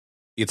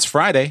It's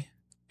Friday,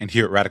 and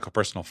here at Radical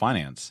Personal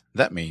Finance,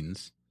 that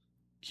means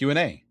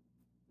Q&A.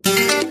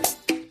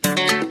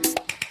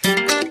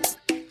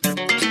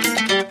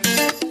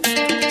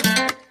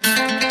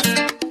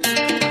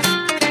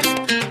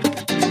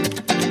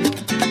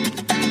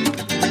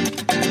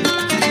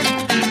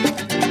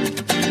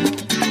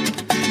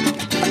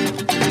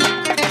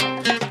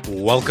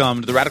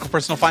 Welcome to the Radical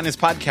Personal Finance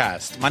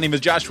Podcast. My name is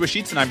Joshua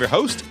Sheets, and I'm your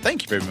host.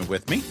 Thank you for being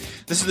with me.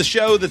 This is the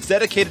show that's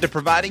dedicated to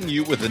providing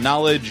you with the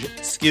knowledge,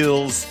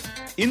 skills,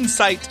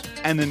 insight,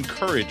 and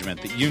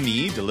encouragement that you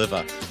need to live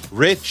a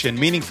rich and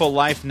meaningful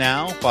life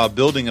now while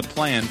building a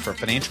plan for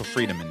financial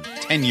freedom in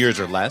 10 years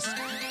or less.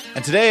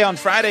 And today, on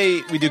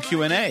Friday, we do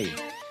Q&A.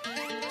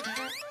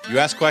 You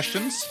ask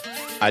questions,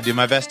 I do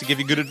my best to give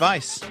you good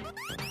advice.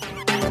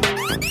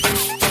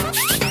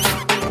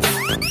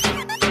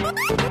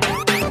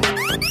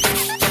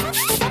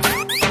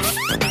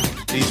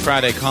 These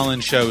Friday call-in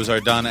shows are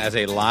done as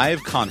a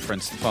live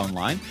conference phone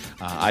line.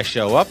 I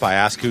show up, I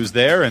ask who's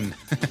there, and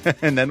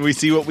and then we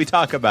see what we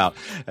talk about.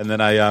 And then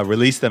I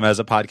release them as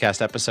a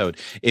podcast episode.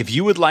 If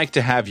you would like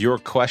to have your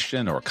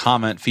question or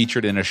comment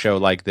featured in a show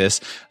like this,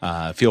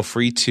 feel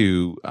free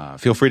to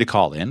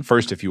call in.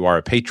 First, if you are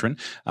a patron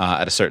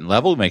at a certain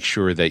level, make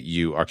sure that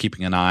you are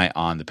keeping an eye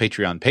on the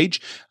Patreon page.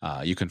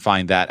 You can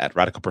find that at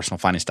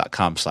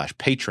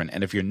radicalpersonalfinance.com/patron.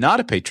 And if you're not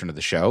a patron of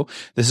the show,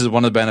 this is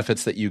one of the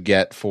benefits that you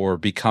get for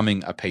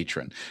becoming a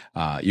patron.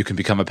 You can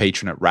become a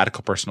patron at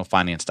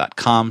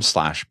radicalpersonalfinance.com/patron.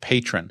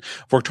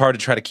 I've worked hard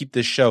to try to keep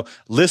this show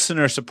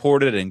listener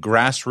supported and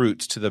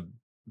grassroots to the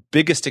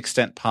biggest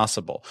extent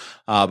possible.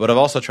 But I've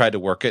also tried to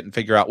work it and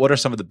figure out what are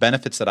some of the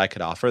benefits that I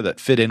could offer that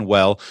fit in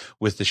well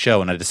with the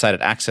show. And I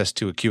decided access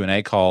to a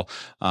Q&A call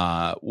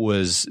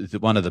was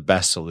one of the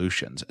best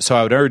solutions. So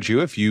I would urge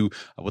you, if you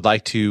would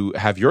like to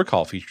have your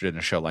call featured in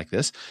a show like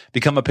this,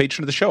 become a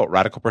patron of the show at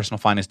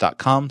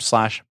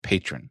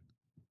radicalpersonalfinance.com/patron.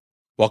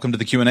 Welcome to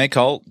the Q&A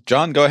call.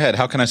 John, go ahead.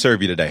 How can I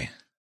serve you today?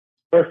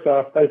 First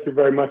off, thank you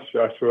very much,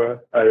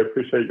 Joshua. I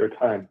appreciate your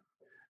time.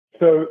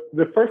 So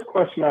the first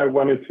question I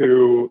wanted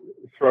to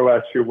throw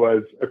at you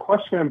was a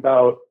question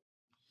about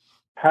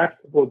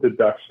taxable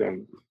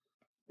deductions,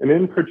 and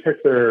in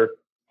particular,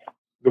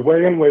 the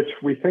way in which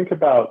we think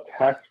about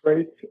tax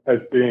rates as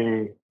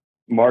being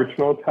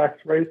marginal tax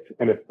rates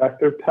and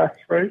effective tax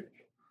rates.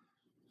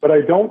 But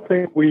I don't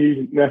think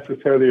we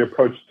necessarily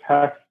approach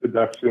tax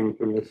deductions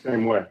in the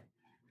same way.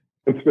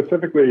 And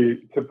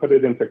specifically, to put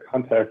it into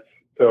context,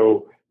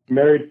 so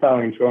married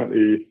filing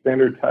jointly,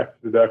 standard tax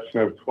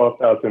deduction of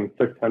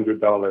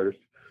 $12,600.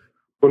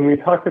 When we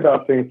talk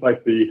about things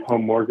like the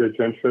home mortgage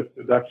interest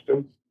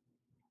deduction,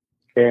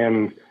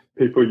 and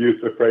people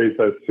use the phrase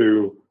as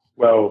to,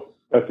 well,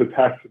 that's a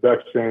tax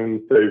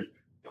deduction, save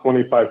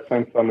 25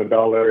 cents on the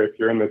dollar if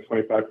you're in the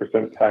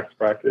 25% tax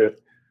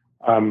bracket.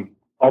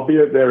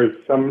 Albeit there is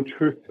some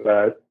truth to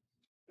that,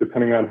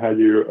 depending on how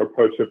you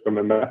approach it from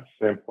a math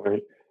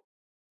standpoint.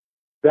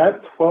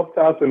 That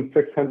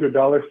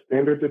 $12,600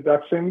 standard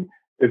deduction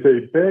is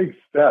a big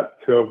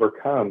step to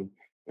overcome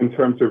in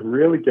terms of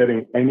really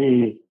getting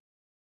any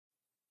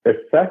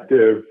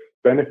effective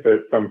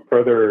benefit from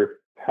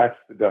further tax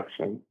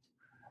deduction,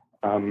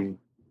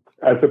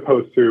 as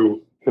opposed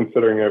to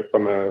considering it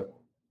from a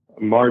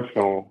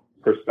marginal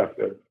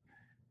perspective.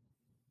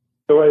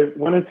 So I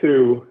wanted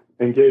to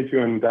engage you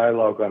in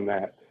dialogue on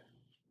that.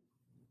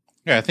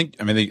 Yeah, I think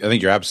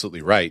you're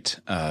absolutely right.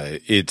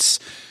 It's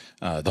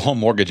the home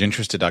mortgage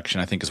interest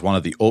deduction, I think, is one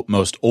of the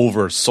most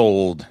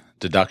oversold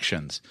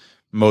deductions.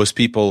 Most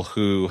people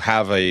who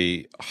have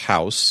a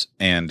house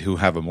and who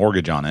have a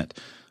mortgage on it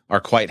are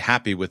quite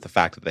happy with the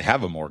fact that they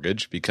have a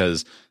mortgage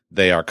because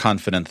they are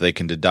confident they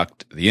can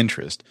deduct the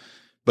interest.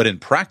 But in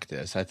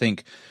practice, I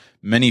think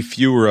many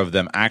fewer of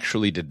them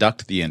actually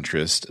deduct the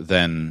interest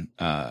than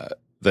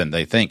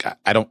they think.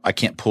 I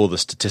can't pull the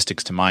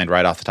statistics to mind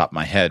right off the top of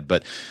my head,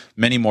 but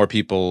many more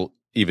people,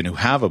 even who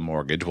have a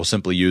mortgage, will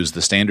simply use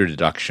the standard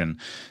deduction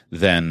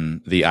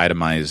than the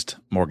itemized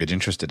mortgage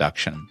interest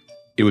deduction.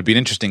 It would be an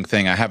interesting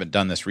thing. I haven't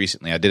done this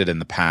recently. I did it in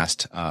the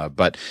past,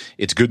 but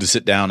it's good to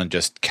sit down and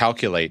just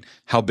calculate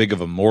how big of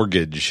a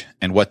mortgage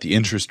and what the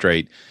interest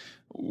rate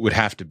would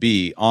have to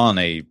be on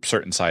a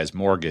certain size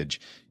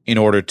mortgage in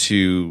order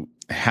to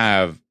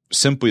have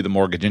simply the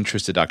mortgage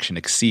interest deduction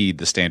exceed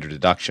the standard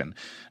deduction.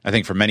 I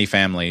think for many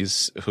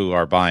families who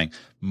are buying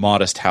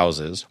modest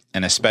houses,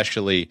 and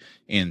especially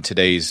in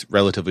today's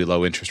relatively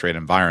low interest rate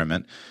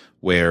environment,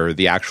 where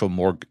the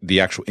actual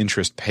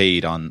interest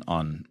paid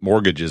on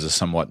mortgages is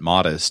somewhat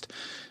modest,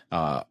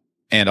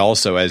 and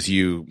also as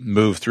you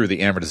move through the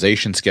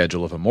amortization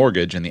schedule of a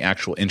mortgage and the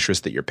actual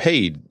interest that you're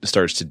paid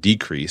starts to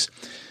decrease,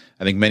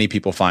 I think many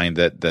people find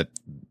that the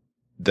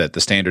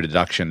standard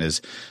deduction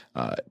is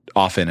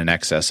often in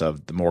excess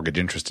of the mortgage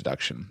interest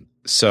deduction.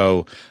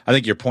 So I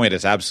think your point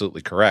is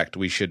absolutely correct.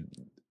 We should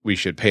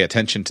pay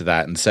attention to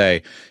that and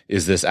say,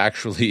 is this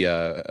actually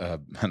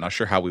I'm not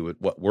sure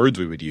what words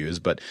we would use,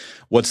 but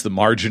what's the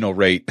marginal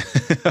rate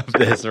of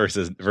this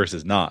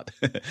versus not?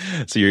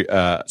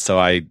 So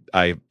I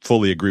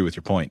fully agree with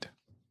your point.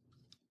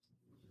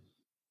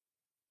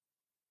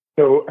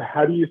 So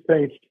how do you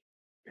think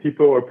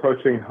people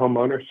approaching home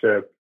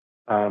ownership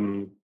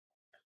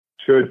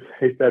should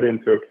take that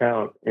into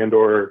account, and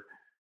or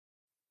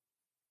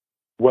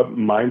what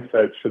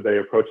mindset should they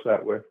approach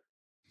that with?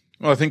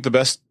 Well, I think the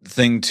best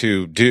thing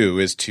to do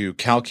is to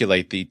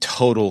calculate the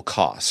total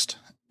cost.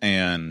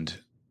 And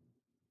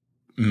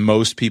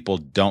most people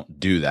don't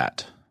do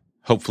that.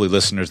 Hopefully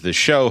listeners of this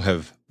show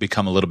have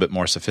become a little bit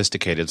more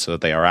sophisticated so that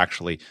they are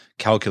actually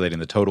calculating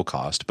the total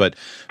cost. But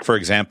for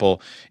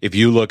example, if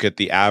you look at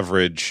the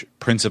average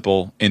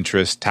principal,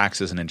 interest,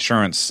 taxes, and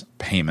insurance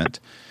payment,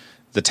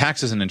 the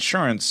taxes and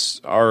insurance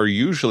are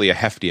usually a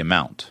hefty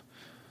amount.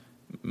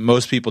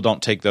 Most people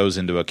don't take those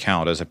into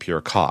account as a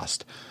pure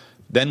cost.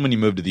 Then when you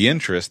move to the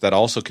interest, that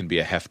also can be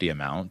a hefty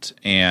amount,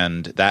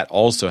 and that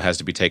also has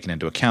to be taken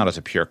into account as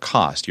a pure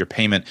cost. Your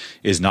payment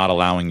is not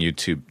allowing you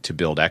to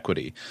build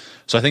equity.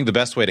 So I think the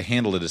best way to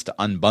handle it is to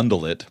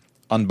unbundle it,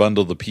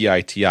 unbundle the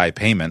PITI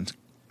payment,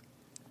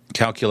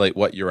 calculate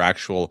what your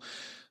actual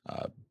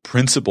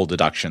principal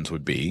deductions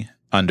would be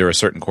under a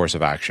certain course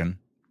of action,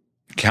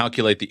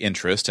 calculate the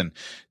interest and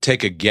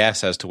take a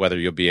guess as to whether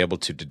you'll be able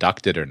to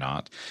deduct it or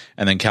not,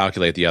 and then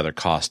calculate the other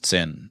costs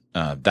in.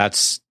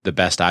 That's the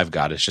best I've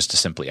got, is just to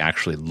simply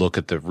actually look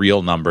at the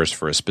real numbers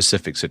for a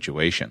specific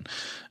situation,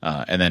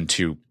 and then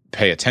to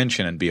pay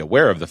attention and be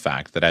aware of the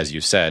fact that, as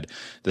you said,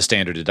 the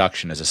standard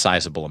deduction is a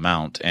sizable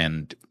amount,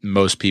 and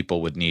most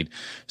people would need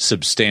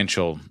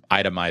substantial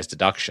itemized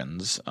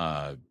deductions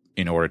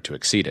in order to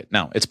exceed it.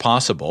 Now, it's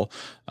possible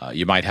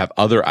you might have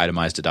other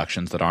itemized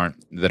deductions that are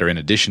in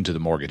addition to the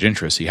mortgage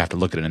interest. So you have to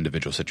look at an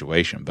individual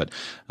situation, but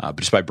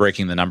just by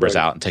breaking the numbers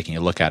out and taking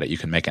a look at it, you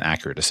can make an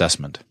accurate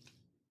assessment.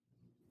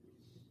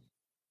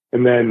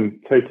 And then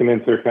taking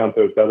into account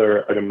those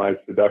other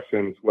itemized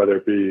deductions, whether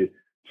it be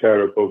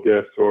charitable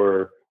gifts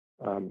or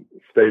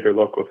state or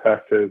local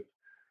taxes,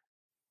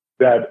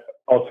 that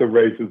also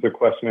raises the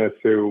question as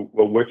to,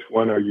 well, which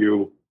one are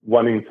you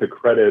wanting to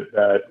credit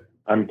that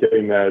I'm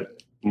getting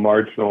that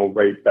marginal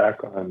rate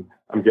back on?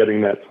 I'm getting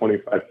that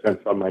 25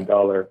 cents on my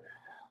dollar.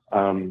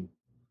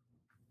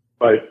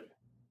 But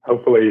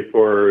hopefully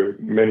for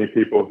many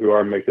people who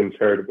are making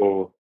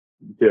charitable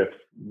gifts,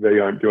 they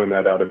aren't doing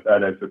that out of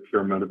that as a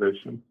pure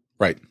motivation.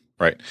 Right.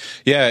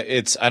 Yeah,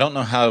 I don't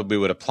know how we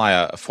would apply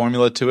a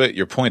formula to it.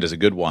 Your point is a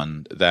good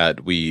one,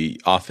 that we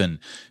often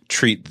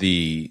treat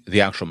the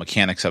actual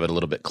mechanics of it a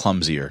little bit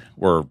clumsier.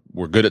 We're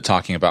good at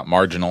talking about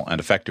marginal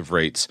and effective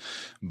rates,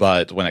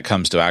 but when it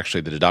comes to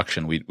actually the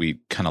deduction, we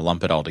kind of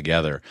lump it all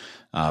together.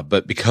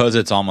 But because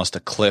it's almost a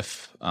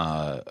cliff,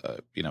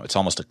 it's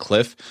almost a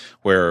cliff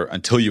where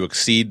until you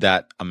exceed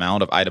that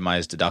amount of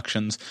itemized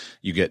deductions,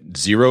 you get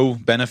zero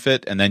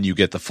benefit, and then you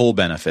get the full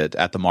benefit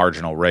at the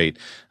marginal rate.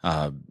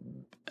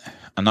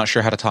 I'm not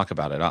sure how to talk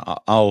about it.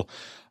 I'll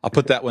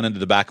put that one into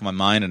the back of my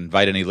mind and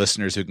invite any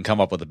listeners who can come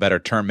up with a better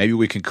term. Maybe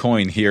we can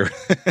coin here,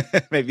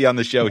 maybe on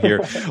the show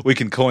here, we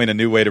can coin a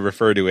new way to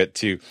refer to it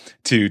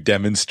to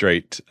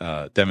demonstrate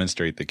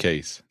the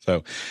case.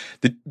 So,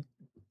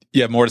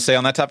 you have more to say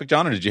on that topic,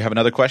 John, or did you have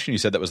another question? You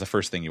said that was the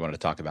first thing you wanted to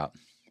talk about.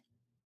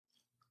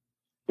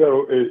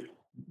 So,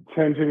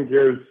 changing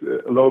gears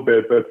a little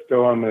bit, but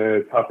still on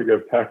the topic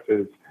of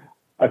taxes,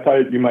 I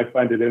thought you might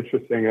find it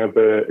interesting of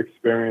the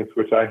experience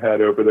which I had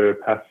over the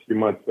past few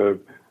months of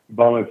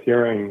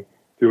volunteering,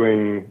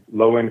 doing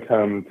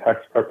low-income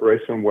tax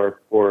preparation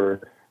work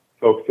for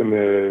folks in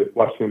the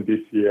Washington,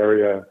 D.C.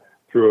 area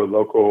through a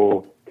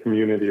local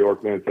community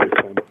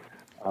organization.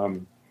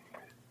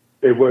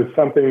 It was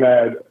something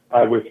that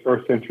I was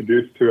first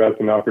introduced to as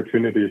an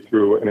opportunity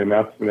through an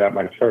announcement at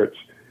my church.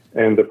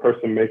 And the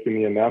person making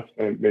the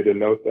announcement made a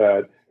note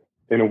that,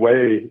 in a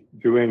way,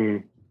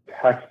 doing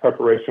tax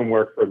preparation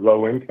work for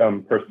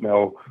low-income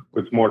personnel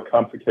was more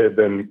complicated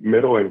than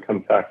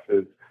middle-income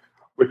taxes,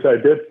 which I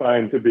did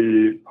find to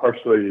be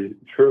partially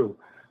true.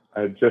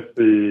 Just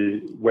the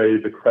way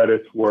the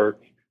credits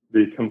work,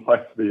 the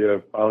complexity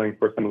of filing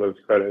for some of those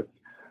credits.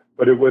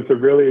 But it was a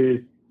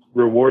really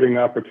rewarding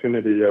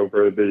opportunity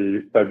over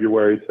the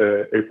February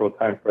to April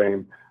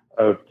timeframe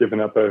of giving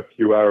up a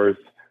few hours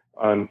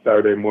on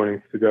Saturday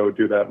mornings to go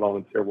do that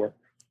volunteer work.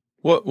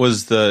 What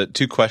was the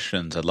two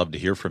questions I'd love to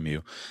hear from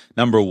you?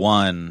 Number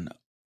one,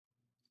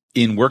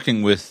 in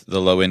working with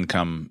the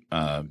low-income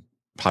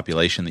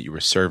population that you were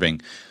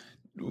serving,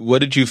 what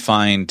did you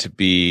find to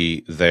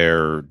be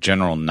their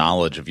general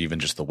knowledge of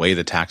even just the way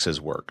the taxes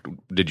work?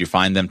 Did you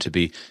find them to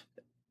be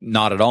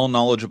not at all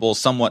knowledgeable,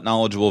 somewhat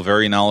knowledgeable,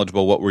 very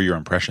knowledgeable? What were your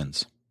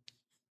impressions?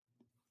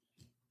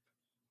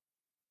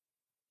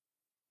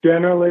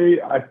 Generally,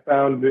 I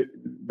found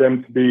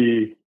them to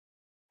be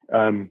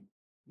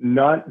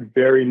not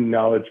very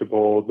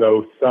knowledgeable,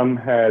 though some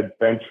had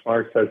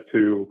benchmarks as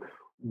to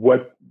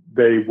what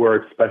they were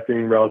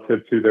expecting relative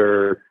to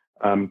their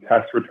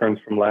tax returns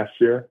from last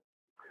year.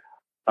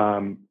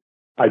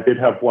 I did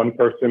have one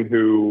person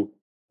who,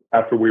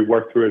 after we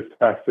worked through his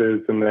taxes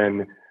and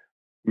then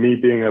me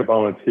being a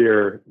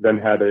volunteer, then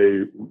had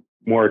a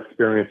more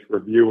experienced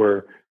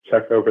reviewer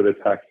check over the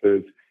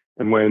taxes.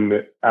 And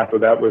when after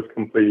that was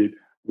complete,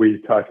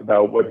 we talked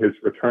about what his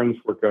returns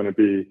were going to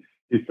be.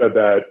 He said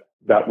that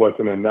that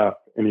wasn't enough,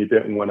 and he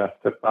didn't want us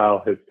to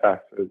file his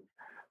taxes.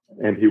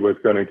 And he was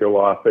going to go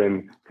off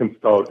and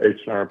consult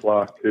H&R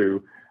Block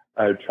to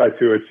try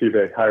to achieve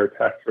a higher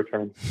tax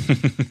return.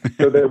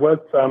 So there was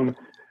some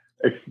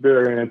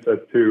experience as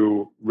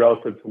to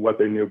relative to what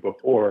they knew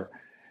before.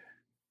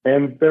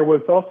 And there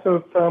was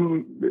also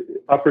some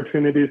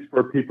opportunities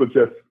for people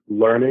just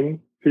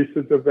learning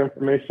pieces of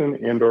information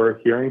and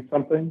or hearing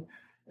something.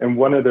 And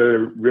one of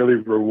the really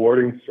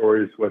rewarding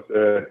stories was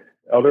an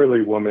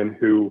elderly woman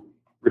who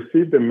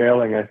received a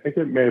mailing. I think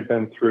it may have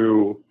been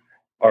through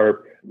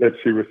ARP that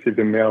she received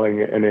a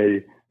mailing and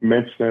a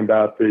mention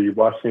about the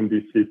Washington,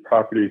 D.C.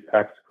 property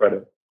tax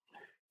credit.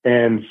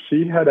 And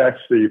she had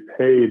actually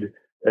paid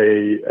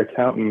a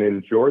accountant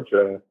in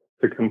Georgia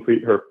to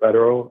complete her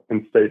federal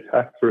and state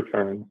tax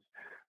returns.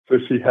 So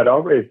she had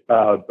already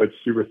filed, but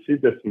she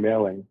received this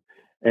mailing.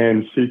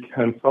 And she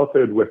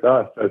consulted with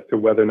us as to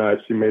whether or not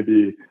she may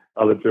be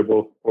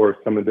eligible for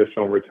some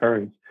additional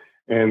returns.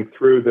 And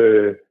through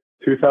the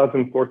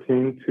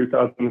 2014,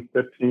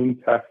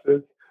 2015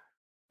 taxes,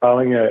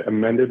 filing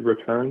amended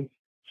returns,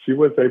 she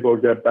was able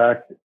to get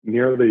back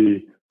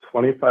nearly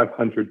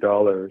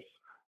 $2,500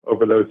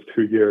 over those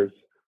 2 years,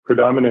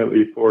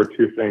 predominantly for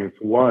two things.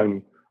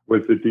 One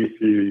was the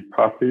DC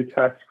property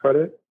tax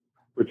credit,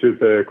 which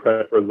is a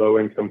credit for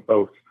low-income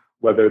folks,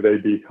 whether they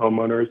be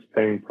homeowners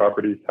paying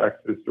property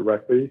taxes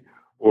directly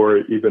or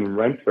even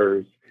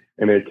renters,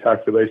 in a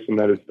calculation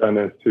that is done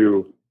as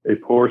to a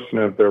portion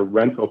of their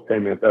rental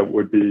payment that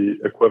would be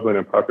equivalent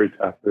of property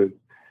taxes.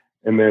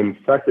 And then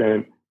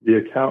second, the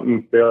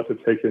accountant failed to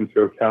take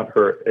into account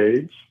her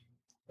age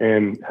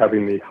and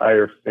having the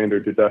higher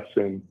standard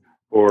deduction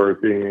for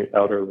being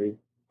elderly.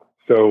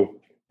 So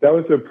that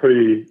was a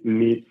pretty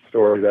neat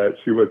story that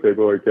she was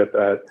able to get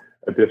that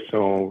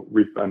additional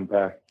refund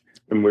back,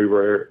 and we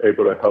were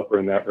able to help her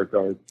in that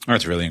regard.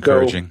 That's really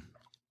encouraging.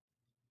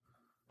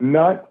 So,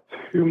 not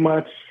too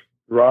much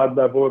broad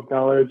level of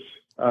knowledge,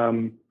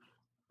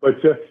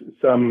 but just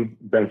some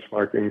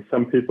benchmarking.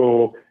 Some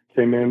people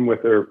came in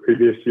with their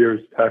previous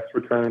year's tax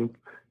returns,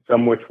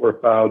 some which were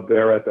filed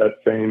there at that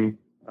same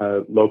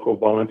local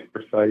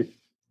volunteer site.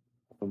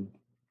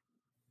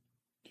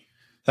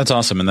 That's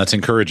awesome, and that's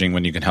encouraging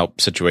when you can help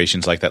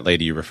situations like that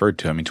lady you referred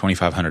to. I mean,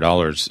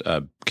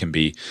 $2,500 can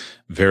be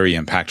very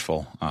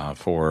impactful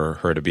for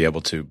her to be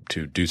able to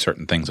do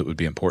certain things that would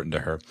be important to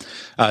her.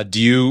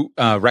 Do you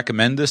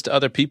recommend this to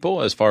other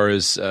people? As far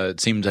as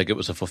it seems like it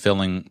was a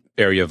fulfilling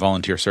area of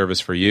volunteer service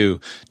for you.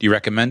 Do you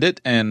recommend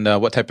it? And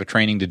what type of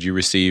training did you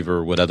receive,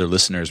 or would other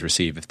listeners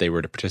receive if they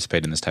were to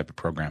participate in this type of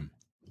program?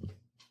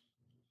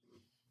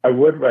 I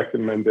would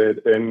recommend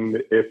it, and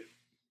if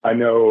I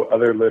know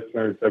other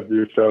listeners of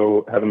your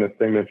show having the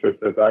same interest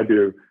as I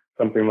do,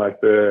 something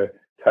like the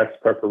tax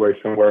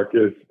preparation work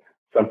is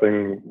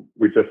something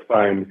we just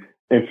find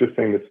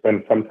interesting to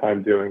spend some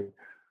time doing.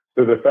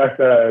 So the fact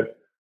that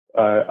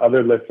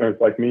other listeners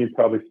like me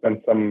probably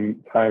spend some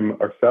time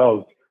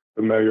ourselves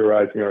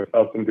familiarizing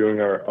ourselves and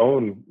doing our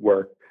own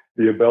work,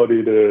 the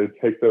ability to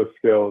take those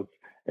skills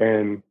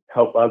and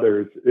help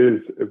others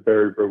is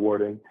very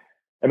rewarding.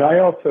 And I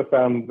also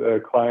found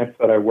the clients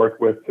that I work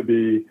with to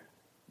be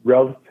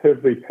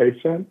relatively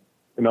patient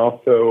and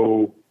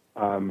also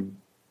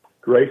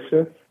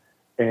gracious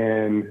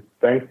and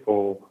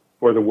thankful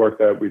for the work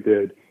that we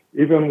did.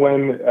 Even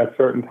when at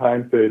certain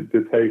times it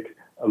did take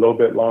a little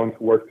bit long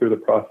to work through the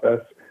process.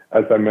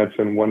 As I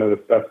mentioned, one of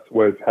the steps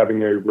was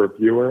having a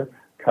reviewer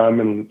come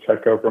and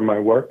check over my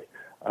work.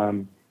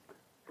 I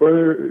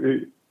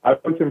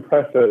was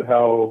impressed at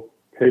how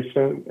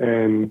patient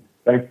and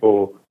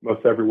thankful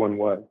most everyone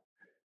was.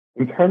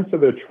 In terms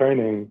of the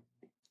training,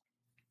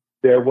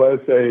 there was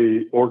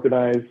a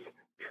organized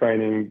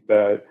training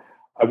that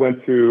I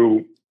went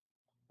to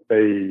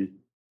a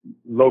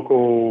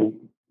local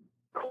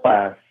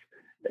class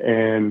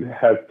and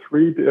had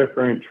 3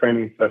 different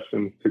training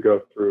sessions to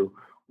go through.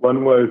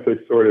 One was a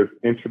sort of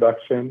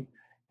introduction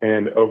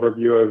and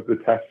overview of the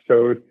tax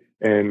code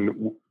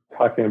and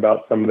talking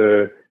about some of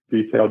the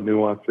detailed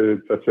nuances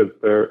such as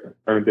their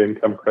earned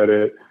income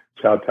credit,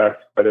 child tax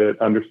credit,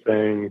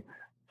 understanding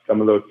some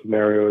of those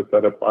scenarios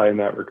that apply in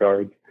that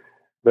regard.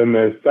 Then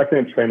the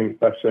second training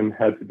session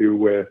had to do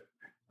with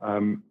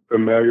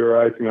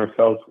familiarizing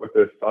ourselves with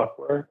the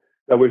software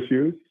that was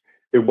used.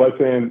 It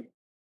wasn't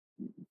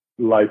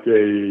like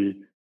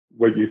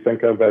what you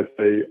think of as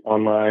a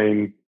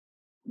online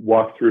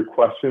walkthrough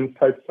questions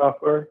type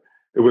software.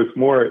 It was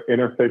more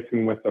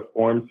interfacing with the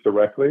forms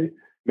directly.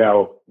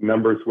 Now,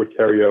 numbers would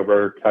carry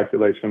over,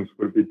 calculations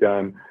would be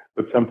done,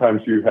 but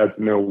sometimes you had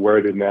to know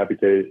where to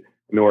navigate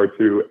in order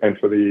to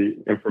enter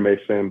the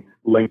information,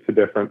 link to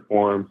different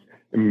forms,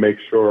 and make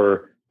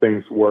sure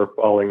things were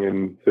falling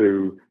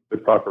into the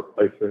proper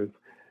places.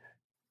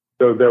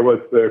 So there was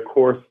the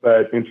course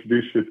that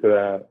introduced you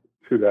to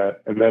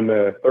that. And then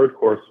the third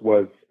course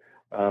was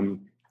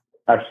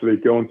actually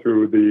going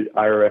through the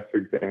IRS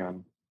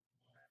exam.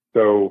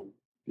 So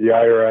the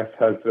IRS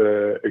has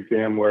an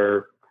exam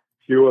where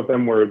few of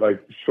them were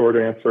like short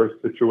answer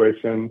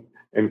situations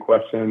and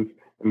questions,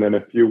 and then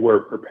a few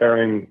were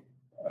preparing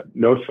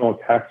notional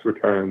tax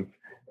returns,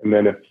 and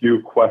then a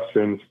few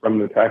questions from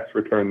the tax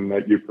return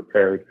that you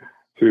prepared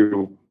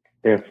to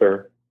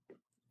answer.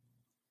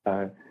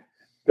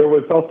 There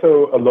was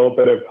also a little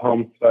bit of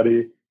home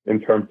study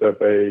in terms of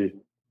a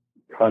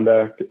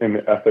conduct and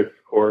ethics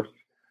course,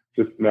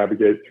 just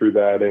navigate through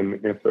that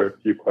and answer a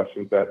few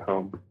questions at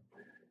home.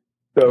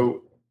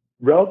 So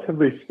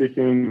relatively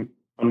speaking,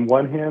 on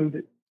one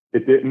hand,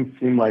 it didn't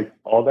seem like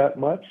all that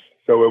much.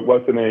 So it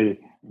wasn't a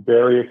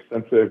very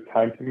extensive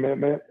time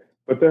commitment,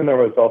 but then there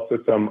was also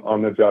some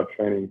on-the-job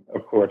training,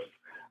 of course.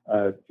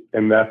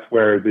 And that's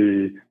where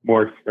the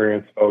more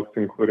experienced folks,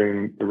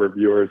 including the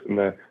reviewers and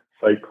the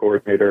site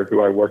coordinator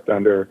who I worked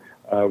under,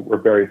 were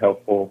very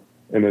helpful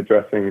in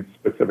addressing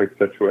specific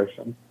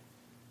situations.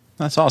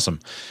 That's awesome.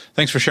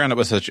 Thanks for sharing it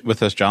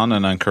with us, John,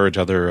 and I encourage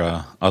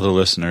other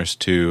listeners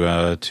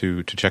to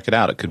check it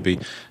out. It could be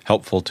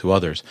helpful to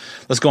others.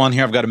 Let's go on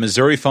here. I've got a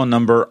Missouri phone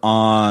number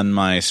on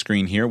my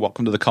screen here.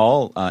 Welcome to the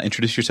call.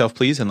 Introduce yourself,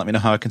 please, and let me know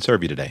how I can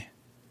serve you today.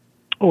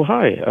 Oh,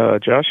 hi,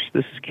 Josh.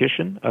 This is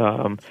Kishan.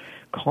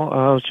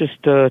 I was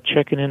just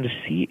checking in to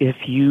see if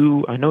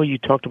I know you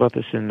talked about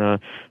this in a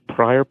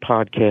prior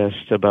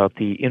podcast about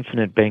the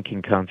infinite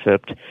banking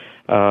concept.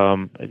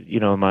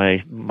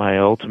 My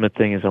ultimate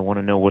thing is I want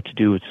to know what to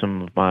do with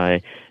some of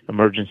my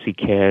emergency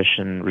cash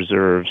and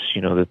reserves,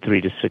 the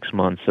 3 to 6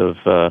 months of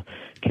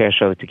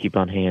cash I like to keep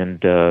on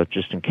hand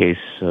just in case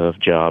of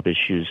job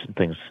issues and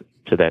things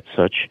to that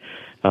such.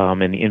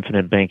 And the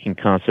infinite banking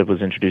concept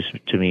was introduced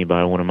to me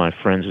by one of my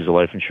friends who's a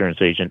life insurance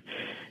agent,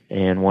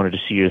 and wanted to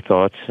see your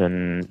thoughts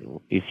and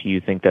if you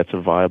think that's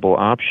a viable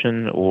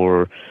option,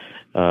 or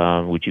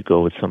would you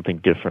go with something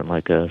different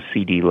like a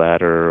CD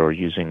ladder or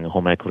using a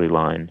home equity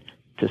line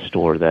to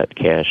store that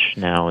cash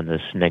now in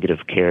this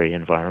negative carry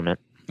environment?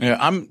 Yeah,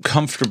 I'm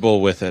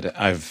comfortable with it.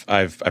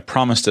 I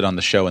promised it on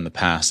the show in the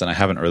past, and I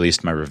haven't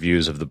released my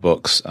reviews of the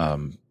books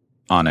on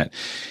it.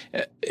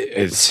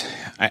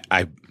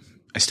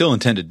 I still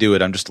intend to do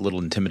it. I'm just a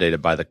little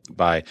intimidated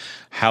by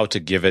how to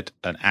give it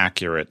an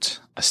accurate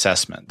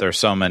assessment. There are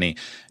so many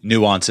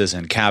nuances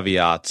and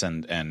caveats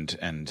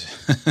and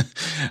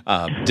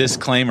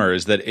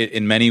disclaimers that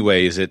in many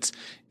ways it's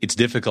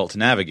difficult to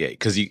navigate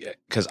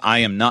because I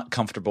am not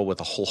comfortable with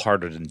a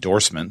wholehearted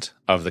endorsement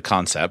of the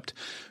concept,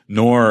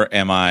 nor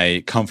am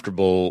I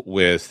comfortable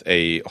with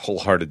a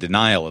wholehearted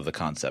denial of the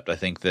concept. I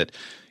think that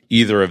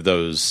either of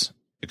those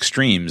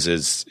extremes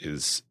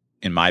is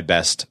in my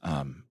best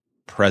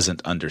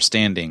present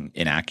understanding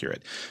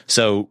inaccurate.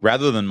 So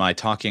rather than my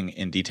talking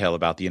in detail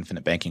about the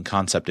infinite banking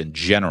concept in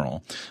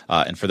general,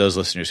 and for those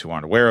listeners who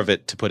aren't aware of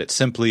it, to put it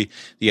simply,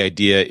 the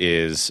idea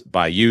is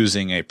by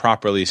using a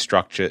properly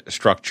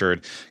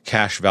structured,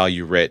 cash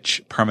value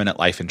rich, permanent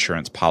life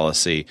insurance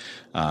policy,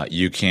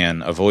 you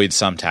can avoid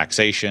some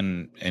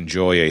taxation,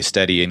 enjoy a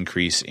steady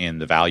increase in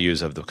the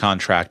values of the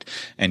contract,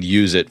 and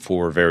use it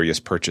for various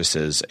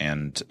purchases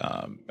and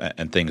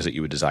things that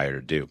you would desire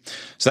to do.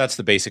 So that's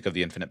the basic of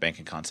the infinite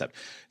banking concept.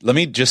 Let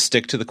me just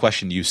stick to the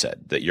question you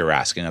said that you're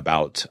asking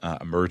about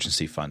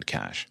emergency fund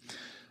cash.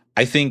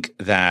 I think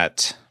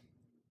that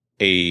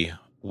a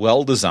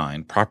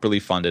well-designed,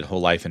 properly funded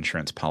whole life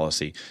insurance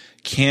policy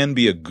can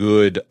be a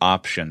good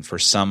option for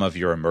some of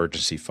your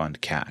emergency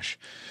fund cash.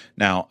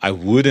 Now, I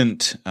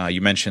wouldn't,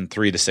 you mentioned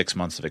 3 to 6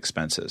 months of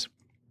expenses.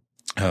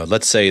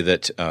 Let's say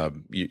that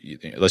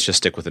let's just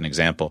stick with an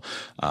example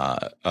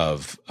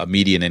of a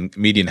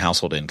median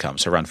household income,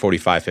 so around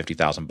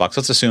 $45,000-$50,000.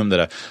 Let's assume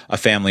that a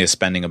family is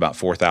spending about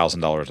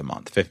 $4,000 a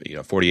month,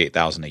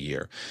 $48,000 a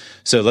year.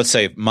 So let's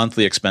say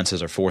monthly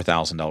expenses are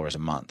 $4,000 a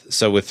month.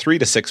 So with 3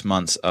 to 6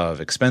 months of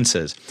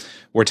expenses,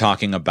 we're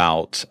talking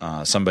about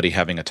somebody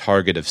having a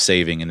target of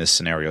saving in this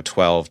scenario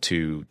 $12,000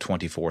 to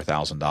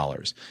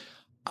 $24,000.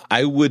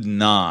 I would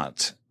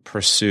not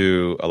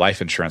pursue a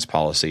life insurance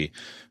policy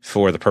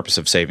for the purpose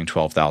of saving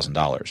 $12,000.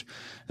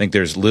 I think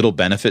there's little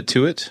benefit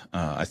to it.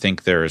 I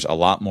think there's a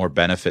lot more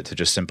benefit to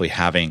just simply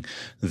having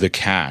the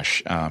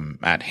cash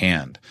at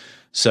hand.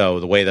 So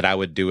the way that I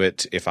would do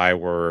it if I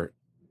were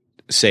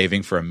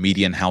saving for a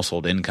median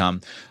household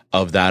income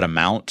of that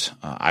amount,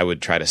 I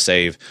would try to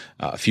save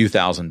a few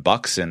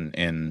 $1,000s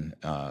in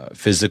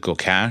physical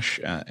cash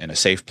in a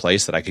safe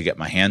place that I could get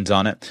my hands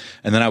on it,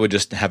 and then I would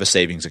just have a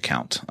savings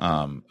account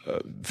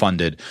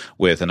funded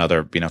with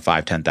another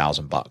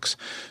 $5,000-$10,000.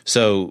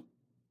 So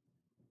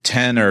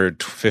 $10,000 or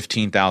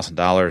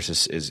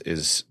 $15,000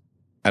 is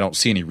I don't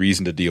see any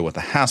reason to deal with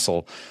the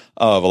hassle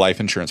of a life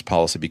insurance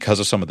policy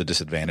because of some of the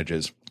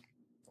disadvantages,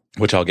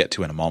 which I'll get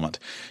to in a moment.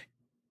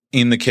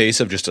 In the case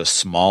of just a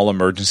small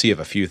emergency of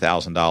a few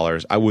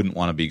 $1,000s, I wouldn't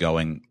want to be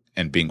going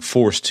and being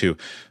forced to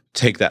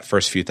take that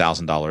first few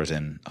 $1,000s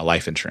in a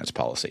life insurance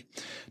policy.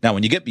 Now,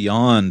 when you get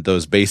beyond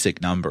those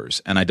basic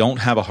numbers, and I don't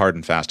have a hard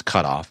and fast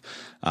cutoff,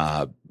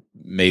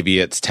 maybe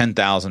it's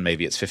 $10,000,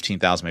 maybe it's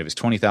 $15,000, maybe it's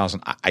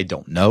 $20,000, I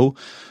don't know.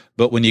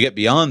 But when you get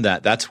beyond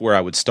that, that's where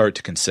I would start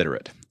to consider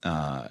it.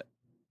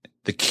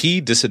 The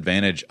key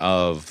disadvantage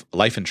of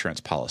life insurance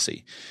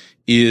policy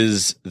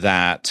is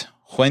that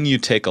when you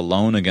take a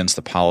loan against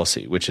the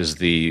policy, which is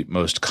the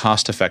most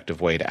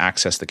cost-effective way to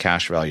access the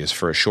cash values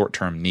for a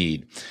short-term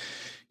need,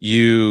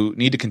 you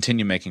need to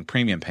continue making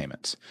premium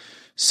payments.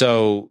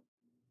 So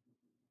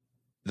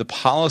the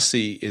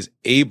policy is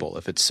able,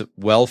 if it's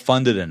well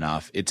funded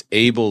enough, it's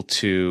able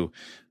to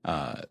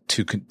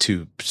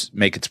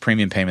make its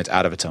premium payments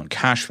out of its own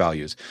cash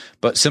values.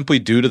 But simply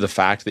due to the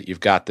fact that you've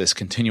got this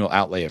continual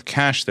outlay of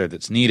cash there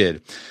that's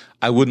needed,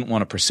 I wouldn't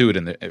want to pursue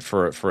it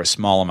for a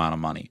small amount of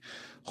money.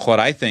 What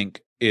I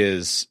think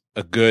is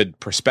a good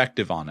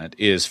perspective on it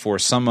is for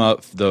some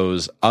of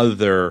those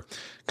other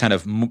kind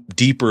of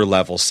deeper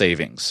level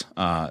savings.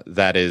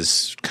 That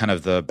is kind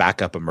of the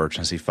backup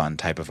emergency fund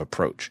type of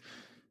approach.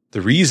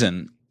 The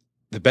reason,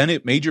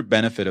 major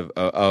benefit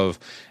of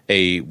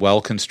a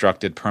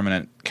well-constructed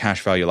permanent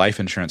cash value life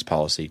insurance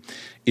policy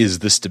is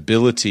the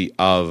stability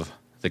of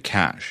the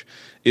cash.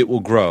 It will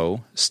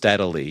grow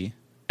steadily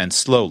and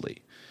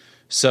slowly.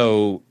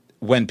 So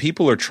when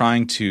people are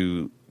trying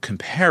to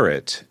compare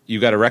it, you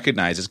got to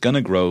recognize it's going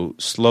to grow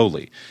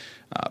slowly.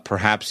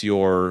 Perhaps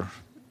your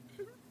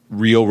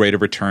real rate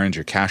of returns,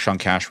 your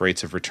cash-on-cash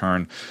rates of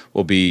return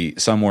will be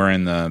somewhere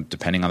in the,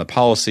 depending on the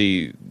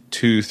policy,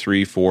 2,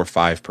 3, 4,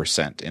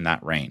 5% in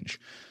that range.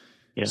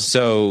 Yeah.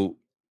 So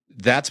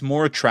that's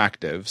more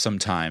attractive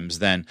sometimes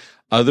than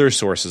other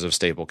sources of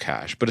stable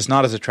cash, but it's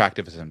not as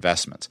attractive as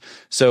investments.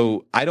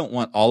 So I don't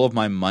want all of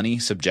my money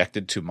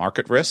subjected to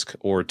market risk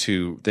or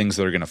to things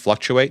that are going to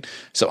fluctuate.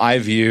 So I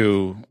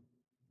view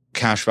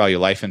cash value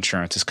life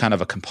insurance as kind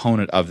of a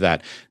component of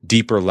that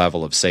deeper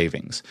level of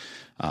savings.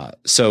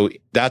 So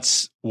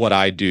that's what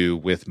I do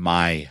with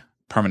my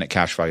permanent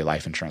cash value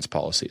life insurance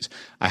policies.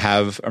 I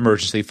have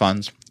emergency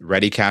funds,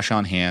 ready cash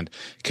on hand,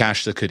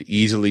 cash that could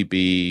easily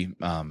be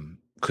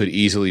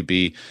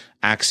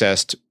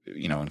accessed,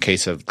 in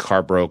case of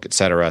car broke, et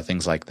cetera,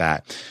 things like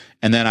that.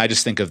 And then I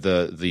just think of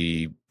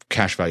the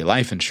cash value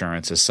life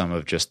insurance as some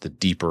of just the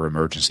deeper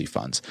emergency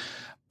funds.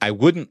 I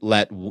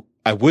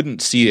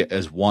wouldn't see it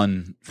as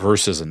one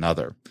versus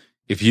another.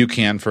 If you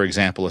can, for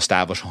example,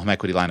 establish a home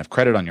equity line of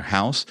credit on your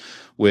house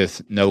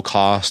with no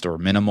cost or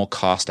minimal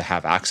cost to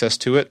have access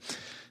to it,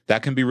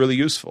 that can be really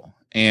useful.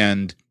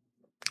 And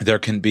you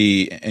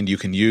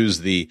can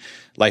use the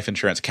life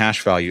insurance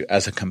cash value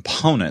as a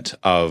component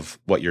of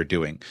what you're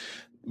doing.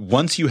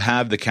 Once you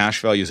have the cash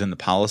values in the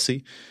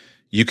policy,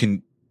 you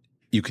can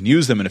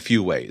use them in a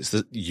few ways.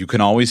 You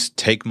can always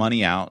take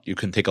money out. You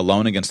can take a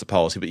loan against the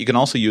policy, but you can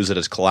also use it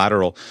as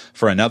collateral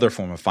for another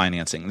form of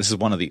financing. This is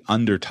one of the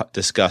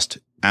discussed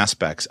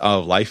aspects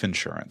of life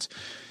insurance.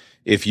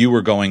 If you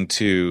were going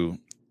to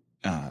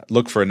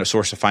look for a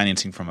source of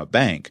financing from a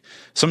bank,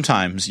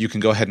 sometimes you can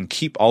go ahead and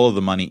keep all of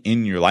the money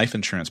in your life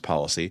insurance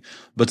policy,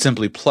 but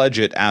simply pledge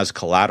it as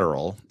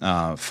collateral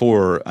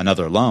for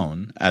another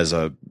loan,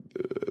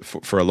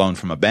 for a loan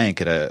from a bank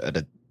at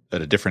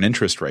a different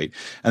interest rate,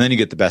 and then you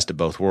get the best of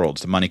both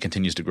worlds. The money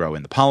continues to grow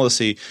in the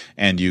policy,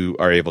 and you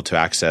are able to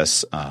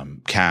access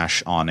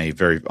cash on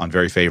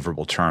very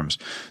favorable terms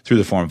through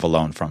the form of a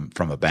loan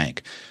from a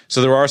bank.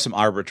 So there are some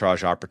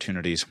arbitrage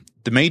opportunities.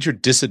 The major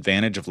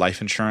disadvantage of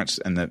life insurance,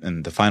 and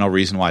the final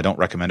reason why I don't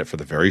recommend it for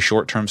the very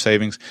short-term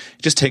savings,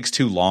 it just takes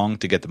too long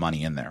to get the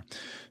money in there.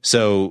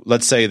 So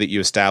let's say that you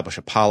establish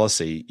a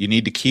policy. You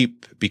need to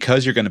keep,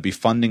 because you're going to be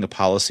funding a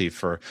policy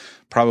for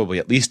probably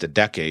at least a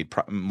decade,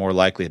 more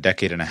likely a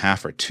decade and a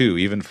half or two,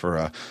 even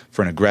for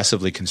an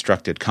aggressively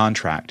constructed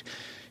contract.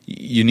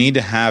 You need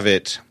to have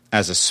it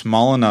as a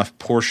small enough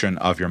portion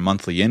of your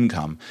monthly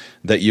income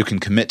that you can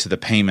commit to the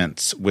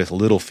payments with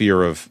little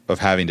fear of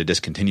having to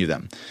discontinue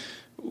them.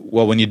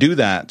 Well, when you do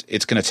that,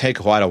 it's going to take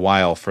quite a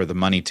while for the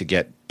money to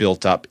get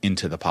built up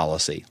into the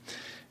policy.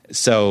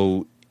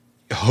 So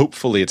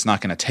hopefully it's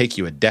not going to take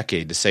you a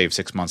decade to save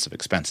 6 months of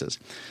expenses.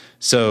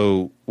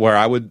 So where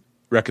I would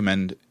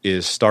recommend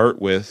is start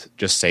with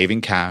just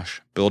saving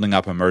cash, building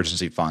up an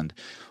emergency fund.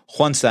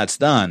 Once that's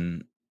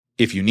done,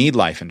 if you need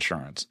life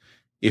insurance,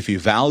 if you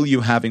value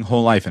having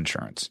whole life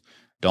insurance,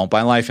 don't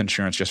buy life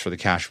insurance just for the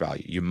cash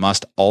value. You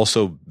must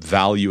also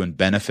value and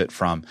benefit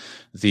from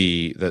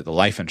the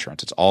life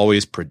insurance. It's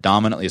always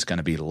predominantly it's going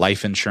to be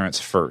life insurance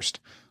first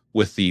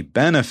with the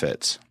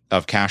benefits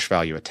of cash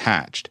value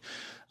attached.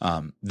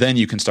 Then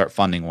you can start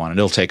funding one, and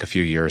it'll take a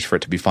few years for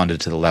it to be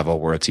funded to the level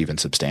where it's even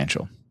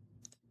substantial.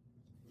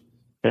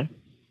 Okay.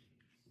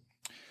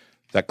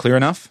 Is that clear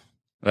enough?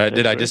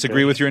 Did I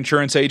disagree with your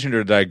insurance agent,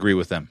 or did I agree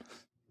with them?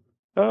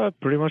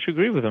 Pretty much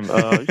agree with them.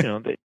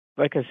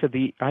 Like I said,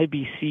 the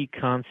IBC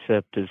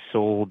concept is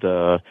sold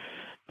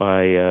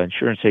by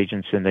insurance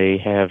agents, and they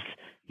have,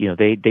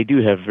 they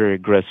do have very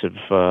aggressive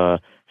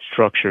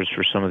structures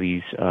for some of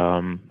these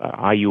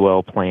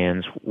IUL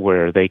plans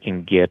where they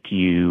can get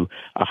you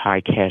a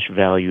high cash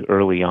value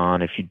early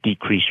on if you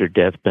decrease your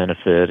death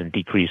benefit and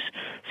decrease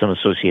some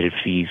associated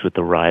fees with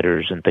the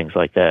riders and things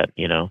like that,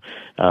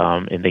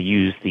 and they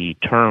use the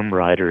term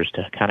riders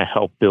to kind of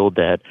help build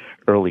that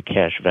early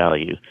cash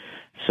value.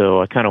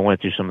 So I kind of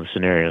went through some of the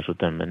scenarios with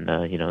them, and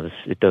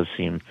it does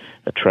seem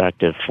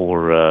attractive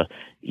for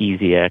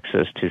easy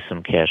access to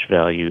some cash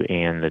value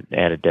and the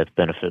added death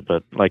benefit.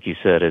 But like you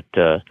said,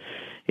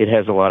 it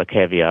has a lot of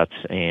caveats,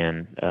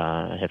 and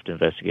I have to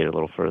investigate it a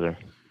little further.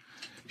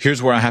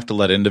 Here's where I have to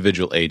let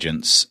individual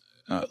agents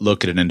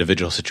look at an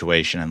individual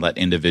situation and let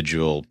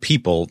individual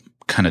people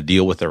kind of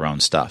deal with their own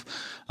stuff.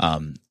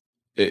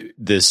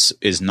 This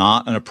is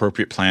not an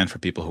appropriate plan for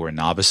people who are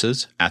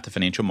novices at the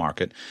financial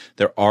market.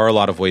 There are a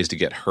lot of ways to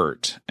get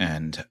hurt,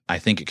 and I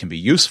think it can be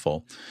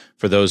useful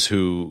for those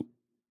who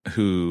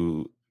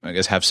I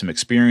guess have some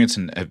experience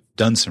and have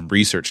done some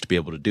research to be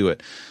able to do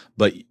it.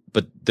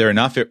 But there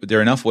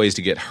are enough ways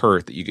to get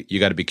hurt that you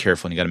got to be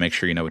careful, and you got to make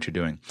sure you know what you're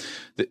doing.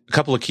 A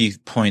couple of key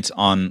points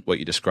on what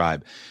you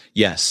describe.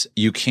 Yes,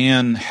 you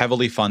can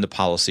heavily fund a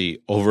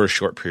policy over a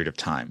short period of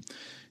time.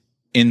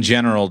 In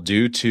general,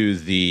 due to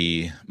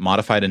the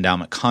modified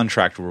endowment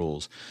contract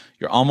rules,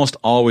 you're almost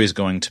always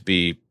going to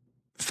be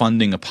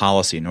funding a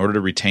policy in order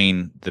to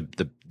retain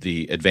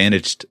the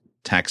advantaged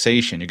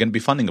taxation. You're going to be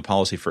funding a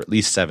policy for at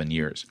least 7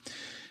 years.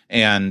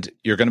 And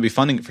you're going to be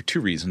funding it for two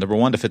reasons. Number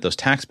one, to fit those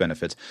tax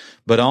benefits,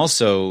 but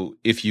also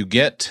if you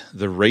get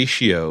the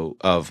ratio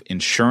of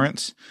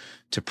insurance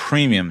to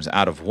premiums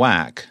out of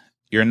whack,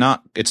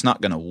 it's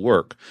not going to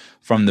work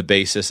from the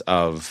basis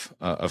of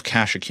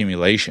cash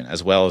accumulation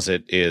as well as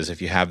it is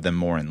if you have them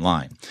more in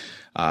line.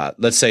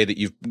 Let's say that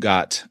you've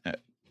got,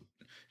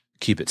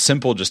 keep it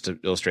simple just to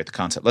illustrate the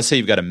concept. Let's say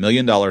you've got $1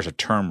 million of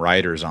term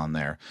riders on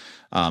there,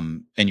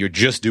 and you're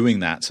just doing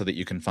that so that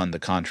you can fund the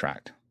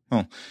contract.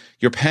 Well,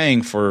 you're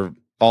paying for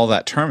all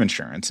that term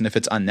insurance, and if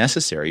it's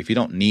unnecessary, if you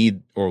don't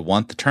need or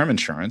want the term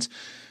insurance,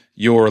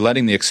 you're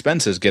letting the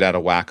expenses get out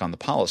of whack on the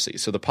policy.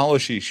 So the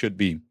policy should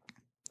be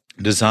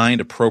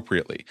designed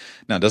appropriately.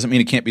 Now, it doesn't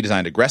mean it can't be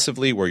designed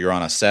aggressively where you're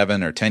on a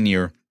 7 or 10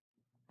 year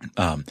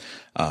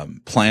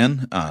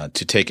plan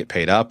to take it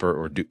paid up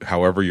or do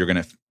however you're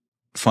going to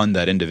fund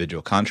that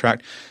individual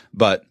contract,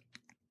 but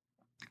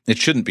it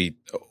shouldn't be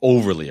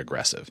overly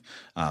aggressive.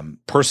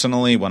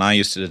 Personally, when I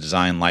used to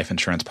design life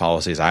insurance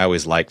policies, I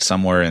always liked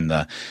somewhere in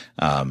the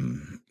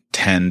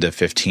 10 to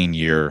 15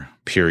 year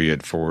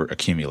period for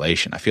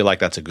accumulation. I feel like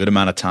that's a good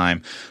amount of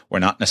time. We're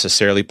not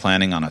necessarily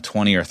planning on a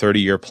 20 or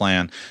 30 year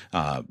plan,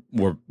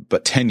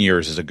 but 10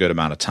 years is a good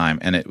amount of time,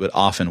 and it would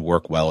often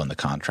work well in the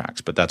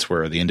contracts. But that's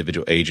where the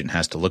individual agent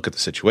has to look at the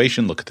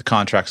situation, look at the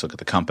contracts, look at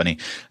the company,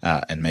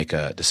 and make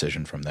a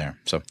decision from there.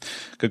 So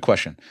good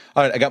question.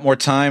 All right, I got more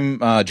time.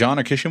 John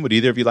or Kishan, would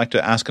either of you like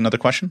to ask another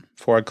question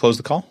before I close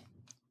the call?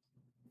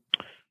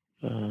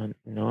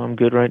 No, I'm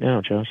good right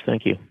now, Josh.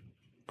 Thank you.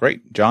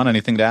 Great. John,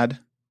 anything to add?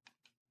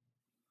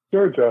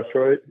 Sure,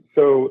 Joshua.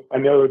 So I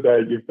know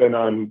that you've been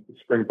on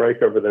spring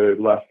break over the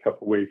last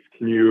couple of weeks.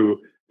 Can you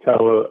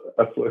tell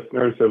us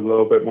listeners a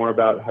little bit more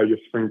about how your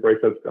spring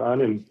break has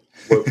gone and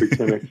what we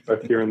can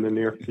expect here in the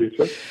near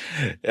future?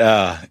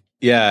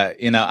 Yeah,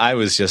 I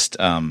was just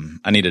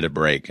I needed a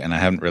break, and I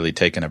haven't really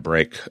taken a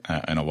break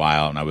in a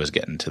while, and I was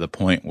getting to the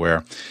point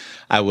where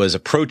I was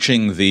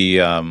approaching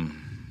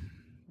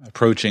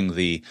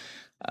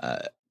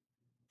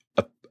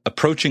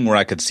where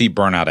I could see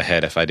burnout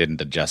ahead if I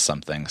didn't adjust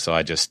something. So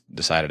I just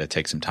decided to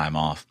take some time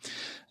off.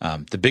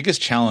 The biggest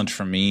challenge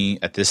for me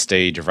at this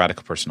stage of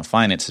Radical Personal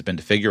Finance has been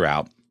to figure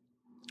out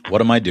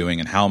what am I doing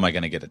and how am I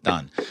going to get it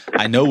done.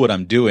 I know what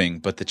I'm doing,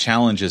 but the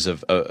challenges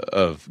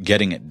of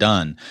getting it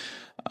done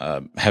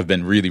have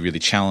been really, really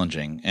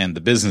challenging. And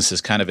the business is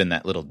kind of in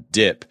that little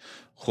dip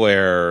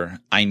where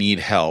I need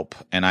help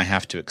and I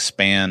have to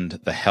expand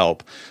the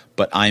help,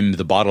 but I'm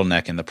the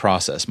bottleneck in the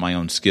process, my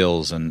own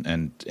skills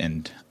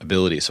and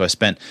ability. So I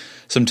spent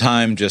some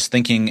time just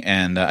thinking,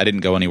 and I didn't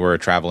go anywhere or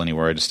travel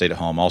anywhere. I just stayed at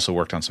home. Also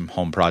worked on some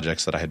home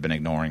projects that I had been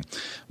ignoring.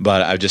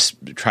 But I've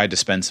just tried to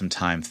spend some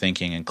time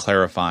thinking and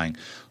clarifying,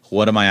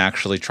 what am I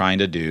actually trying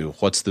to do?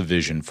 What's the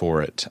vision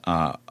for it?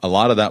 A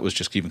lot of that was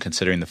just even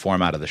considering the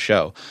format of the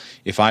show.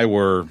 If I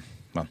were,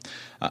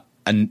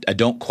 and I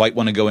don't quite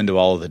want to go into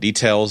all of the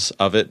details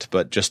of it,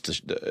 but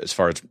just as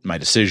far as my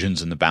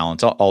decisions and the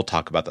balance, I'll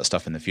talk about that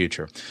stuff in the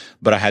future.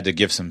 But I had to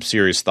give some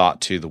serious thought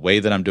to the way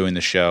that I'm doing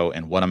the show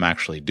and what I'm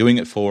actually doing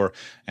it for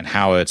and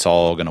how it's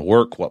all going to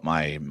work, what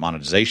my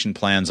monetization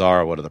plans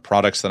are, what are the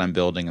products that I'm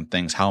building and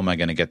things, how am I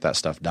going to get that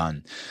stuff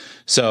done?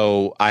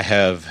 So I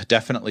have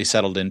definitely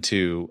settled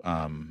into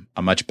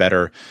a much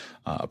better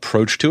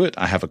approach to it.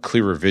 I have a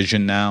clearer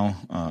vision now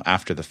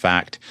after the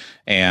fact,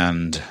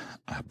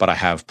 but I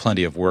have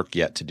plenty of work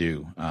yet to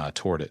do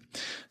toward it.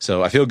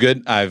 So I feel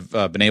good. I've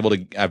been able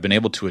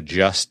to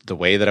adjust the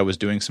way that I was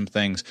doing some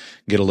things,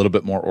 get a little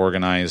bit more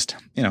organized.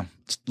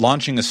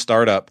 Launching a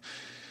startup.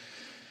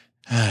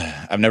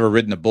 I've never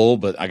ridden a bull,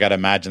 but I got to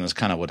imagine that's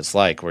kind of what it's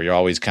like, where you're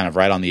always kind of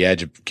right on the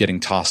edge of getting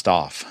tossed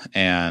off,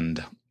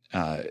 and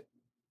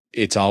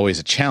it's always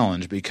a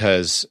challenge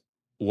because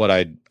what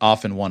I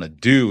often want to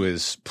do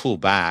is pull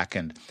back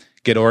and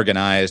get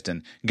organized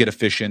and get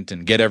efficient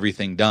and get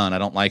everything done. I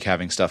don't like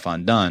having stuff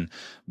undone,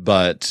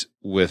 but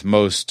with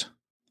most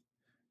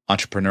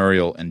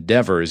entrepreneurial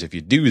endeavors, if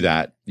you do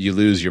that, you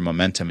lose your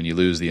momentum and you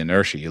lose the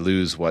inertia. You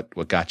lose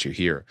what got you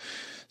here.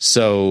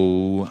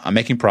 So I'm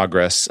making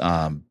progress.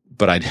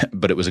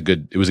 but it was a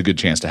good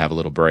chance to have a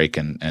little break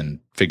and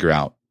figure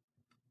out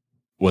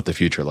what the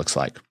future looks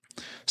like.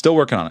 Still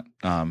working on it.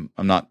 I'm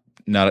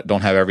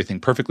don't have everything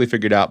perfectly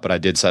figured out, but I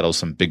did settle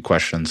some big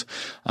questions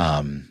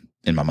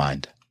in my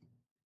mind.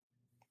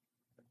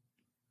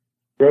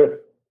 Good.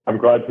 I'm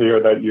glad to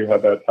hear that you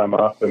had that time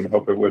off, and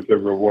hope it was a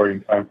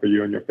rewarding time for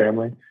you and your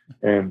family.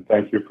 And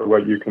thank you for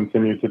what you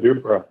continue to do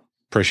for us.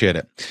 Appreciate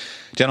it.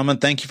 Gentlemen,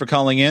 thank you for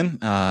calling in.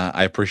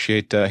 I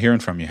appreciate hearing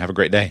from you. Have a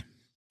great day.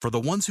 For the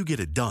ones who get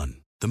it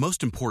done, the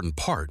most important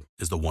part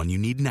is the one you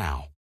need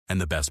now. And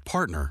the best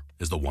partner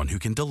is the one who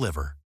can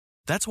deliver.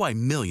 That's why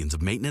millions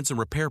of maintenance and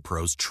repair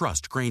pros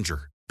trust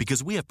Grainger,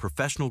 because we have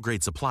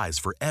professional-grade supplies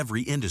for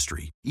every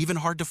industry, even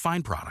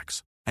hard-to-find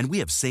products. And we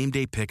have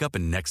same-day pickup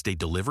and next-day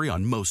delivery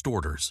on most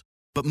orders.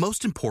 But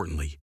most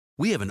importantly,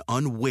 we have an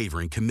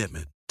unwavering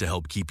commitment to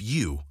help keep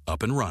you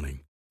up and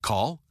running.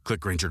 Call, click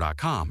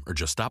Grainger.com, or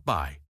just stop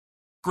by.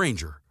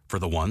 Grainger, for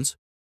the ones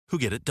who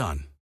get it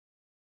done.